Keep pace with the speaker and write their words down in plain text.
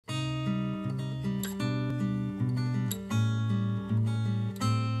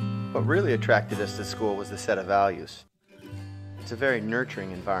What really attracted us to school was the set of values. It's a very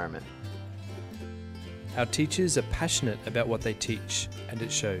nurturing environment. Our teachers are passionate about what they teach, and it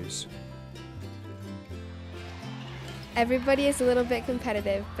shows. Everybody is a little bit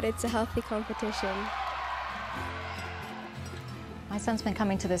competitive, but it's a healthy competition. My son's been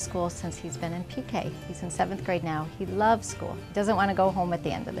coming to this school since he's been in PK. He's in 7th grade now. He loves school. He doesn't want to go home at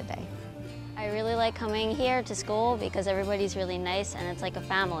the end of the day. I really like coming here to school because everybody's really nice and it's like a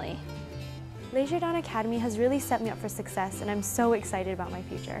family. Jardin Academy has really set me up for success, and I'm so excited about my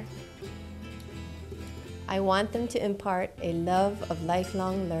future. I want them to impart a love of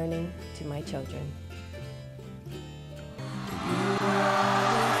lifelong learning to my children.